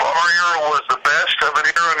know if our era was the best of an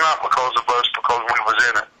era, not because of us, because we was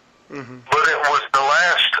in it. But it was the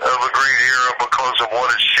last of a great era because of what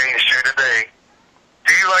has changed here today.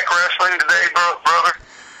 Do you like wrestling today, brother?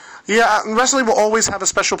 Yeah, wrestling will always have a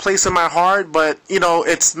special place in my heart, but,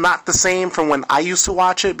 it's not the same from when I used to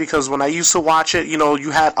watch it, because when I used to watch it,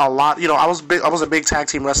 you had a lot, I was a big tag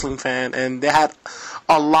team wrestling fan, and they had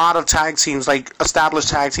a lot of tag teams, like established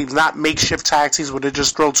tag teams, not makeshift tag teams where they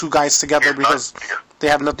just throw 2 guys together because they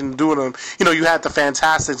have nothing to do with them. You had the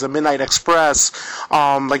Fantastics, the Midnight Express,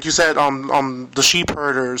 like you said, the Sheep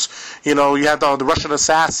Herders, you had the Russian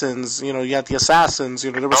Assassins, you had the Assassins,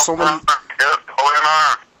 there were so many.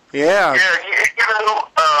 Yeah. Yeah,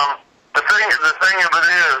 the thing of it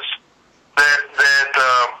is that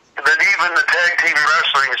even the tag team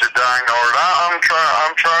wrestling is a dying art.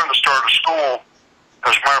 I'm trying to start a school.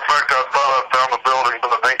 As a matter of fact, I thought I found a building,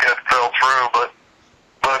 but I think that fell through.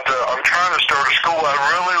 But I'm trying to start a school. I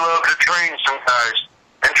really love to train some guys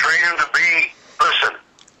and train them to be. Listen,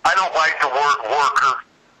 I don't like the word worker.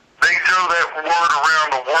 They throw that word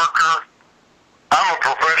around, the worker. I'm a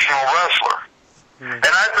professional wrestler. And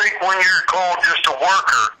I think when you're called just a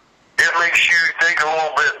worker, it makes you think a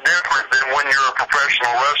little bit different than when you're a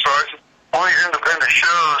professional wrestler. All these independent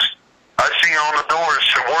shows I see on the doors,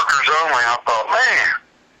 workers only. I thought, man,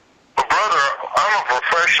 but brother, I'm a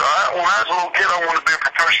professional. When I was a little kid, I wanted to be a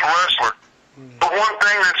professional wrestler. But one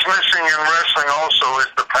thing that's missing in wrestling also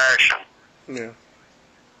is the passion. Yeah.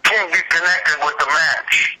 Can't get connected with the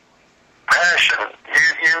match. Passion.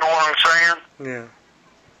 You know what I'm saying? Yeah.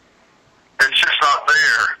 It's just not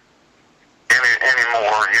there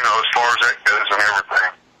anymore, as far as that goes and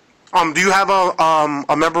everything. Do you have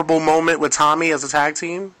a memorable moment with Tommy as a tag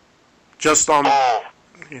team? Just on.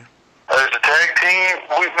 Yeah. As a tag team,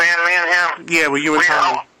 me and him. Yeah, with you and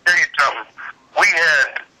Tommy. I'll tell you something. We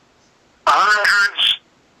had hundreds,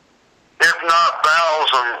 if not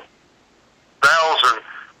thousand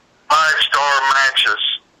 5-star matches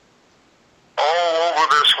all over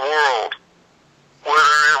this world.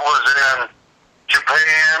 Whether it was in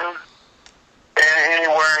Japan and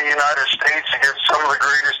anywhere in the United States against some of the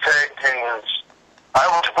greatest tag teams. I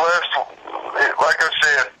was blessed. Like I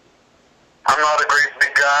said, I'm not a great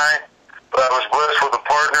big guy, but I was blessed with a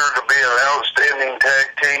partner to be an outstanding tag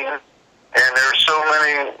team. And there's so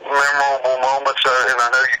many memorable moments, and I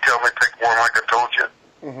know you tell me to pick one like I told you.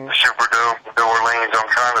 The Superdome, New Orleans. I'm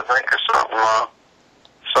trying to think of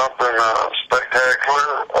something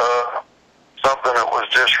spectacular, something that was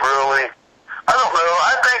just really, I don't know,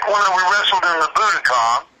 I think when we wrestled in the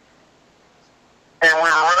Budokan, and we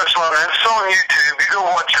were wrestling, and it's on YouTube, you go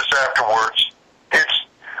watch this afterwards, it's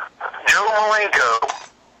Joe Malenko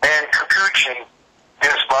and Kikuchi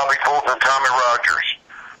against Bobby Fulton and Tommy Rogers.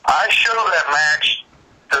 I show that match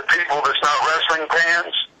to people that's not wrestling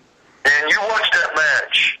fans, and you watch that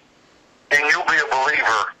match, and you'll be a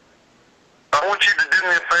believer. I want you to do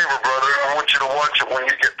me a favor, brother. I want you to watch it when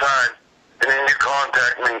you get time, and then you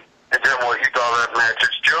contact me and tell me what you thought of that match.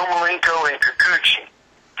 It's Joe Malenko and Kikuchi,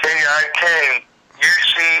 Kikuchi,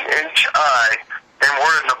 and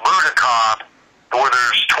we're in the Budokan, where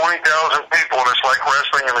there's 20,000 people, and it's like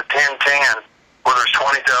wrestling in a 10-10, where there's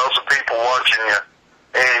 20,000 people watching you.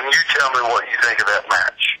 And you tell me what you think of that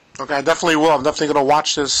match. Okay, I definitely will. I'm definitely gonna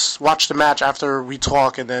watch the match after we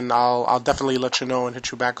talk, and then I'll definitely let you know and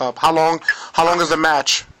hit you back up. How long is the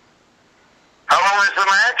match? How long is the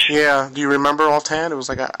match? Yeah. Do you remember offhand? It was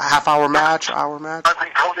like a half-hour match, hour match. I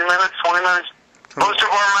think 20 minutes, 20 minutes. Most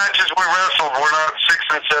of our matches we wrestled were not 6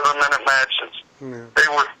 and 7 minute matches. Yeah. They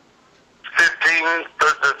were 15 to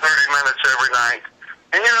 30 minutes every night.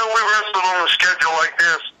 And you know, we wrestled on a schedule like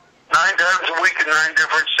this 9 times a week in 9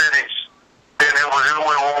 different cities. And we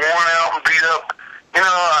were worn out and beat up. You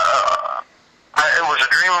know, it was a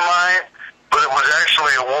dream of mine, but it was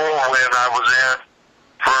actually a whirlwind I was in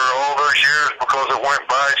for all those years because it went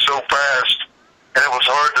by so fast. And it was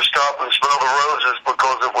hard to stop and smell the roses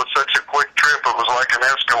because it was such a quick trip. It was like an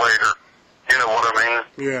escalator. You know what I mean?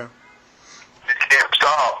 Yeah. You can't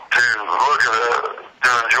stop to look at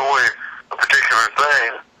to enjoy a particular thing.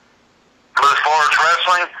 But as far as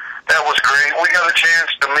wrestling, that was great. We got a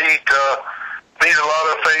chance to meet a lot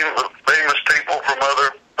of famous people from other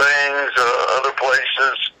things, other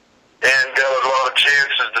places, and got a lot of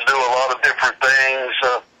chances to do a lot of different things.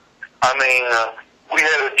 We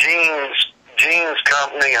had a jeans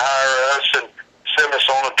company hire us and send us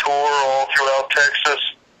on a tour all throughout Texas,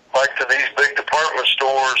 like to these big department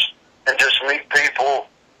stores, and just meet people.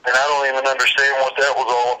 And I don't even understand what that was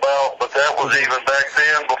all about, but that was even back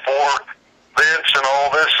then before Vince and all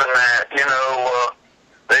this and that, you know,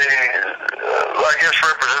 they, I guess,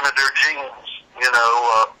 represented their jeans, you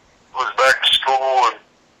know, was back to school and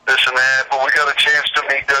this and that, but we got a chance to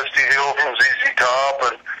meet Dusty Hill from ZZ Top,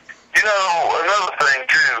 and, you know, another thing,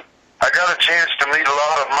 too, I got a chance to meet a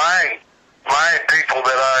lot of my people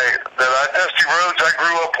Dusty Rhodes, I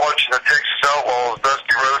grew up watching the Texas Outlaws,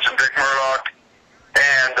 Dusty Rhodes and Dick Murdoch,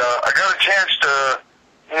 and I got a chance to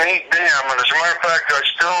meet them, and as a matter of fact, I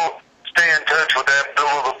still stay in touch with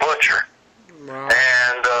Abdullah the Butcher. Wow.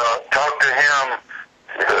 And talk to him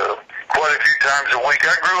quite a few times a week.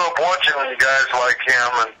 I grew up watching guys like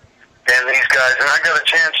him and these guys, and I got a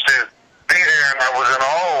chance to be there, and I was in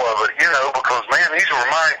awe of it, you know, because, man, these were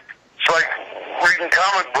it's like reading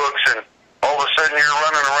comic books, and all of a sudden you're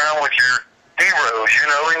running around with your heroes, you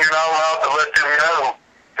know, and you're not allowed to let them know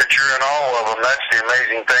that you're in awe of them. That's the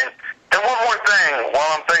amazing thing. And one more thing,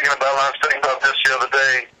 while I'm thinking about it, I was thinking about this the other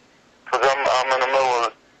day, because I'm in the middle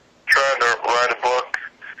of trying to write a book.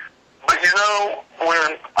 But you know,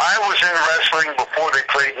 when I was in wrestling before they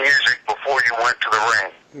played music, before you went to the ring.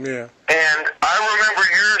 Yeah. And I remember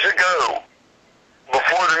years ago,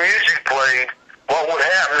 before the music played, what would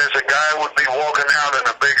happen is a guy would be walking out in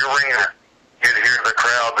a big arena. You'd hear the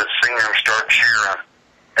crowd that's singing him start cheering.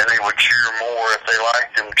 And they would cheer more if they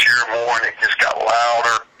liked him, cheer more, and it just got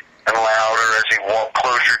louder and louder as he walked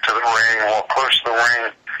closer to the ring,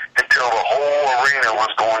 until the whole arena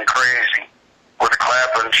was going crazy with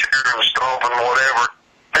clapping, cheering, stomping, whatever.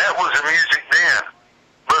 That was the music then.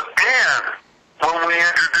 But then, when we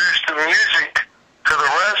introduced the music to the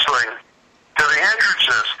wrestling, to the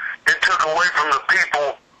entrances, it took away from the people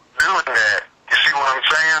doing that. You see what I'm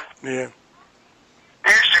saying? Yeah.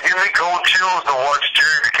 It used to give me cold chills to watch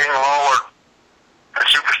Jerry the King Lawler and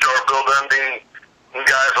Superstar Bill Dundee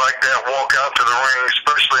guys like that walk out to the ring,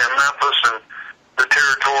 especially in Memphis and the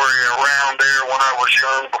territory around there when I was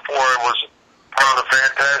young, before I was part of the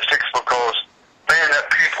Fantastics, because, man, the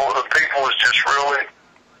people was just really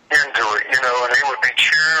into it, you know, and they would be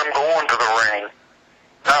cheering them going to the ring.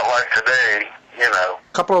 Not like today, you know.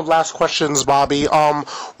 Couple of last questions, Bobby.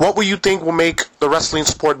 What will you think will make the wrestling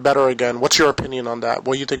sport better again? What's your opinion on that?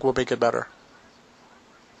 What do you think will make it better?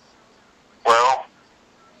 Well,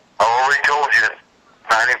 I already told you,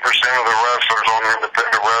 90% of the wrestlers on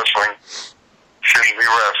independent wrestling shouldn't be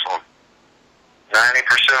wrestling. 90%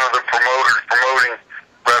 of the promoters promoting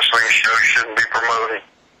wrestling shows shouldn't be promoting.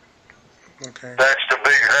 Okay. That's the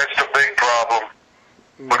big problem.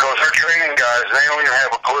 Because they're training guys, they don't even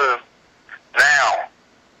have a clue. Now,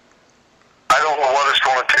 I don't know what it's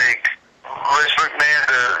going to take. Vince McMahon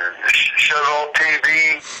to shut off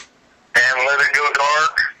TV and let it go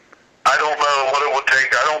dark. I don't know what it would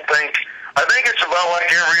take. I think it's about like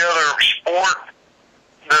every other sport.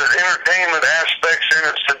 The entertainment aspects in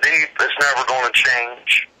it's so deep, it's never going to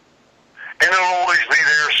change. And it'll always be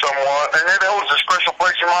there somewhat. And it holds a special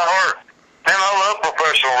place in my heart. Man, I love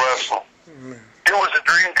professional wrestling. It was a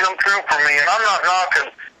dream come true for me. And I'm not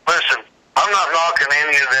knocking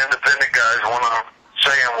any of the independent guys when I'm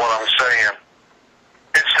saying what I'm saying.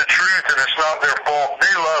 It's the truth, and it's not their fault.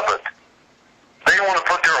 They love it. They want to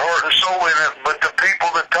put their heart and soul in it, but the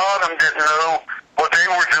people that taught them didn't know what they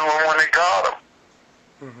were doing when they taught them.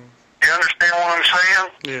 Mm-hmm. You understand what I'm saying?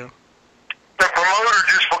 Yeah. The promoter,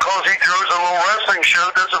 just because he throws a little wrestling show,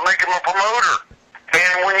 doesn't make him a promoter.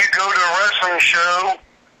 And when you go to a wrestling show,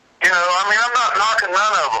 you know, I mean, I'm not knocking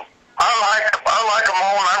none of them. I like them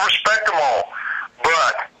all, and I respect them all.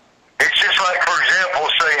 But it's just like, for example,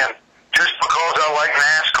 saying, just because I like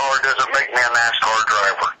NASCAR doesn't make me a NASCAR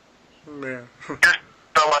driver. Yeah. Just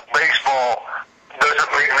because I like baseball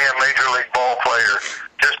doesn't make me a major league ball player.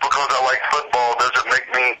 Just because I like football doesn't make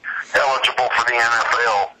me eligible for the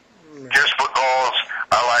NFL. Just because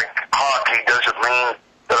I like hockey doesn't mean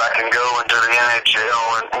that I can go into the NHL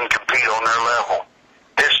and compete on their level.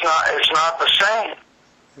 It's not the same.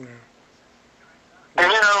 And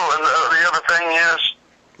you know, and the other thing is,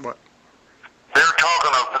 What? they're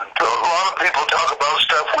talking a lot of people talk about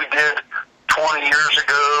stuff we did 20 years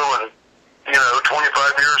ago and, you know,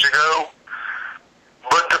 25 years ago.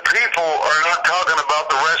 But the people are not talking about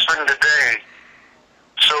the wrestling today.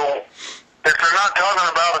 So if they're not talking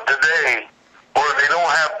about it today, or they don't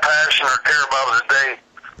have passion or care about it today,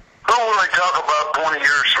 who will they talk about 20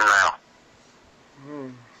 years from now?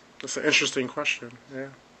 That's an interesting question. Yeah.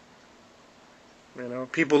 You know,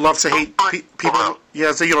 people love to hate people.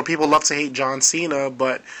 Yeah, so you know, people love to hate John Cena,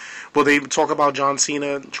 but will they talk about John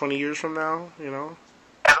Cena 20 years from now? You know.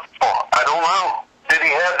 I don't know. Did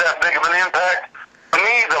he have that big of an impact? To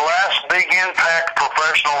me, the last big impact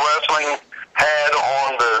professional wrestling had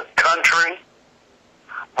on the country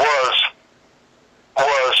was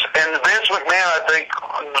and Vince McMahon, I think,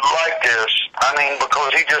 liked this. I mean,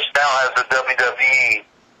 because he just now has the WWE.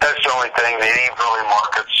 That's the only thing that he really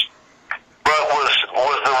markets. But was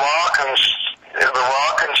The Rock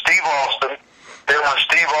and Steve Austin. Then when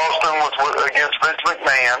Steve Austin was against Vince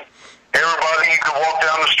McMahon, everybody, you could walk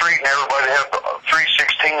down the street and everybody had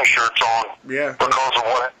 316 shirts on. Yeah. Because of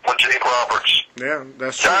what Jake Roberts. Yeah,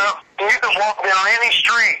 that's true. Now, you could walk down any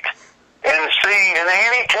street and see in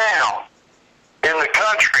any town in the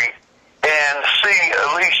country and see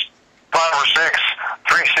at least 5 or 6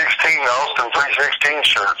 316 Austin 316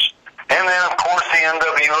 shirts. And then, of course, the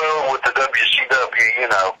NWO with the WCW, you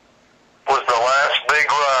know, was the last big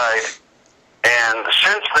ride. And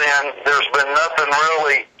since then, there's been nothing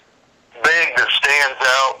really big that stands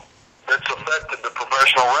out that's affected the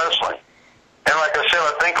professional wrestling. And like I said,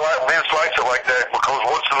 I think Vince likes it like that because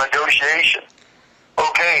what's the negotiation?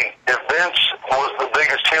 Okay, if Vince was the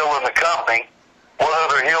biggest heel in the company, what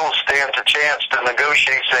other heel stands a chance to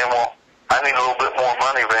negotiate saying, well, I need a little bit more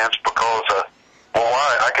money, Vince, because, well,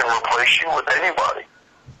 I can replace you with anybody.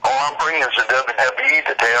 All I'm bringing is the WWE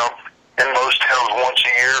to town, in most towns once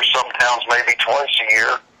a year, some towns maybe twice a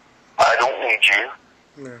year. I don't need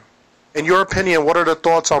you. Yeah. In your opinion, what are the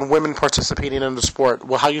thoughts on women participating in the sport?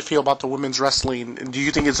 Well, how do you feel about the women's wrestling? Do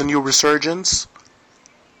you think it's a new resurgence?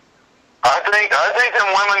 I think that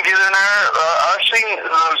women get in there. I've seen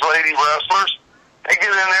those lady wrestlers. They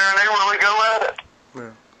get in there and they really go at it.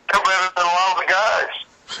 Yeah. They're better than a lot of the guys.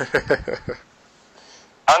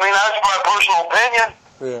 I mean, that's my personal opinion.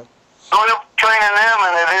 Yeah. So we're training them,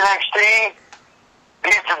 and at NXT,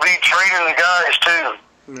 needs to be training the guys too.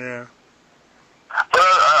 Yeah. But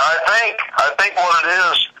I think what it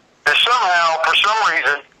is somehow, for some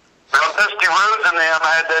reason, Dusty Rhodes and them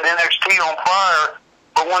had that NXT on fire,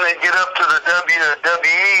 but when they get up to the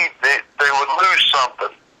WWE, they would lose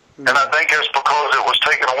something. And I think it's because it was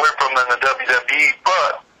taken away from them in the WWE.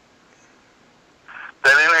 But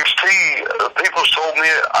that NXT, people's told me,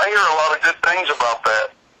 I hear a lot of good things about that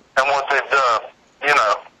and what they've done, you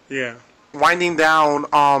know. Yeah. Winding down,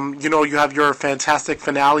 you know, you have your fantastic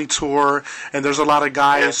finale tour, and there's a lot of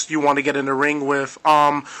guys you want to get in the ring with.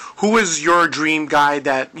 Who is your dream guy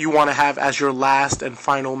that you want to have as your last and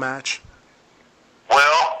final match?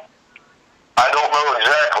 Well, I don't know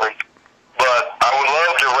exactly, but I would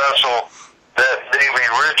love to wrestle that Davey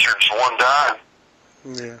Richards one time.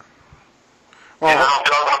 Yeah. You know what I'm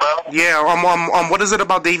talking about? Yeah. What is it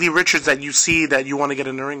about Davey Richards that you see that you want to get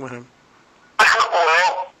in the ring with him?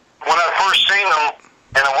 Well, when I first seen him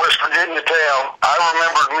in a West Virginia town, I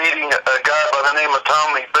remembered meeting a guy by the name of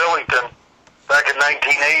Tommy Billington back in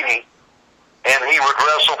 1980, and he would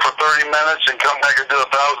wrestle for 30 minutes and come back and do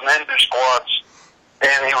 1,000 Hindu squats,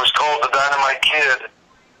 and he was called the Dynamite Kid.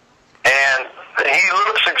 And he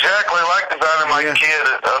looks exactly like the Dynamite Kid.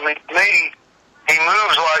 I mean, to me, he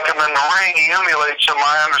moves like him in the ring. He emulates him.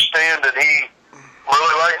 I understand that he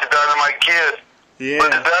really liked the Dynamite Kid. Yeah.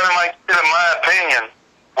 But the Dynamite Kid, in my opinion,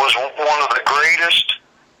 was one of the greatest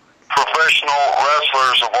professional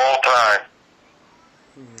wrestlers of all time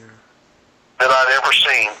that I'd ever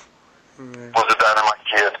seen was the Dynamite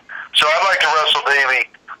Kid. So I'd like to wrestle Davey.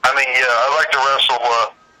 I mean, yeah, I'd like to wrestle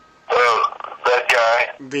that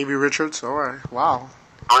guy. Davey Richards? All right. Wow.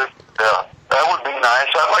 Yeah, that would be nice.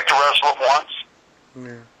 I'd like to wrestle him once.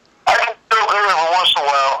 Yeah. I can feel good every once in a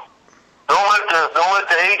while. Don't let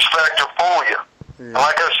the age factor fool you. Yeah. And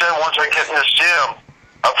like I said, once I get in this gym,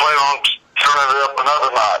 I plan on turning it up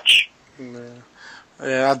another notch.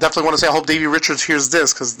 Yeah, I definitely want to say I hope Davey Richards hears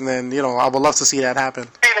this, because then, you know, I would love to see that happen.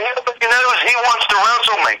 He knows he wants to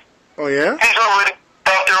wrestle me. Oh, yeah? He's already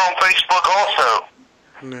out there on Facebook also.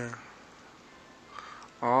 Yeah.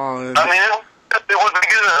 Oh, I mean, it would be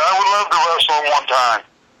good. I would love to wrestle him one time.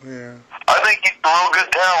 Yeah. I think he's a real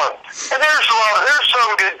good talent. And there's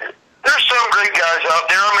some great guys out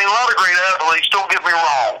there. I mean, a lot of great athletes, don't get me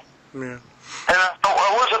wrong. Yeah. And I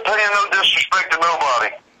wasn't paying no disrespect to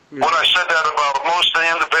nobody when I said that about most of the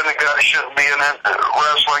independent guys shouldn't be in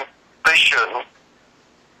wrestling. They shouldn't.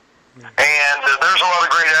 And there's a lot of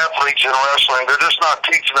great athletes in wrestling. They're just not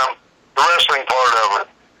teaching them the wrestling part of it.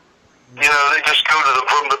 You know, they just go to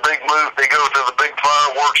from the big move. They go to the big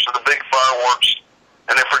fireworks to the big fireworks,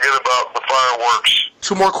 and they forget about the fireworks.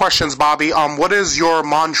 2 more questions, Bobby. What is your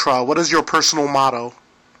mantra? What is your personal motto?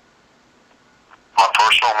 My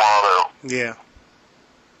personal motto. Yeah.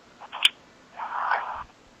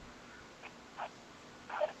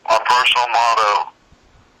 My personal motto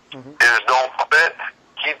is don't quit,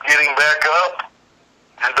 keep getting back up,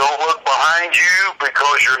 and don't look behind you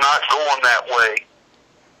because you're not going that way.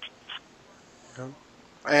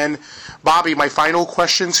 And, Bobby, my final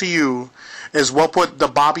question to you is, what would the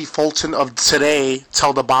Bobby Fulton of today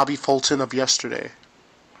tell the Bobby Fulton of yesterday?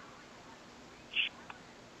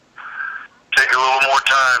 Take a little more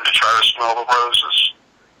time to try to smell the roses.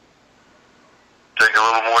 Take a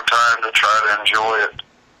little more time to try to enjoy it.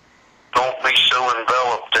 Don't be so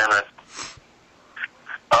enveloped in it.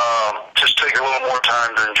 Just take a little more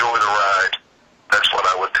time to enjoy the ride. That's what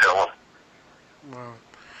I would tell him. Wow.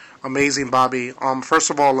 Amazing, Bobby.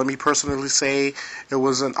 First of all, let me personally say it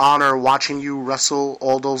was an honor watching you wrestle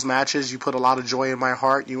all those matches. You put a lot of joy in my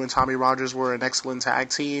heart. You and Tommy Rogers were an excellent tag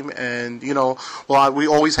team. And, you know, well, we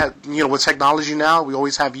always had, you know, with technology now, we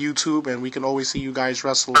always have YouTube, and we can always see you guys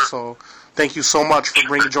wrestle. So thank you so much for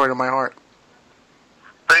bringing joy to my heart.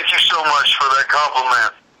 Thank you so much for that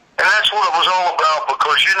compliment. And that's what it was all about,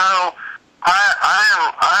 because, you know,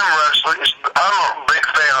 I'm wrestling. I'm a big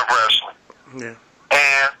fan of wrestling. Yeah.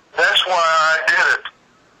 And that's why I did it.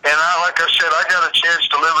 And like I said, I got a chance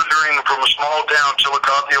to live a dream from a small town,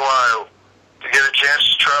 Chillicothe, Ohio, to get a chance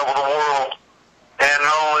to travel the world. And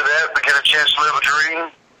not only that, but get a chance to live a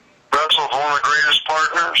dream, wrestle with one of the greatest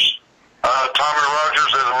partners, Tommy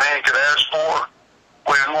Rogers, as a man could ask for.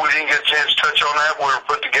 We didn't get a chance to touch on that. We were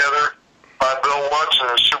put together by Bill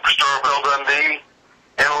Watson and Superstar Bill Dundee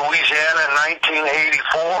in Louisiana in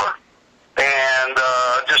 1984. And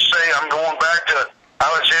just say I'm going back to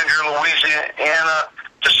Alexandria, Louisiana,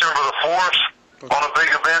 December the 4th on a big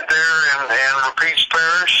event there in Repeats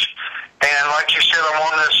Parish. And like you said, I'm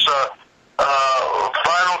on this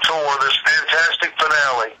final tour, this fantastic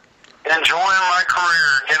finale. Enjoying my career,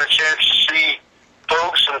 get a chance to see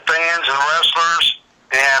folks and fans and wrestlers.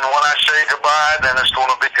 And when I say goodbye, then it's going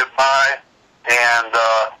to be goodbye. And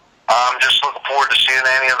I'm just looking forward to seeing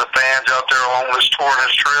any of the fans out there along this tour and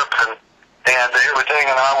this trip and everything.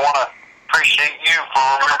 And I want to appreciate you for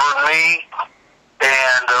remembering me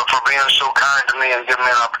and for being so kind to me and giving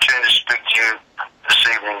me an opportunity to speak to you this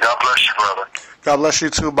evening. God bless you, brother. God bless you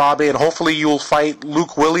too, Bobby, and hopefully you'll fight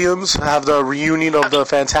Luke Williams, have the reunion of the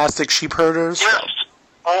Fantastic Sheep Herders. Yes.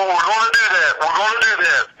 Oh, we're going to do that. We're going to do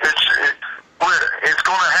that. It's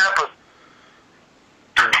going to happen.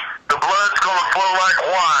 The blood's going to flow like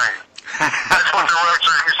wine. That's what the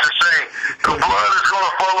wrestler used to say. The blood is going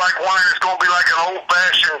to flow like wine. It's going to be like an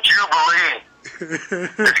old-fashioned jubilee.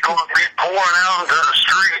 It's going to be pouring out into the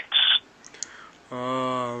streets.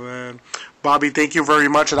 Oh, man. Bobby, thank you very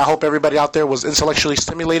much, and I hope everybody out there was intellectually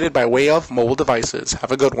stimulated by way of mobile devices.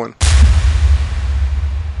 Have a good one.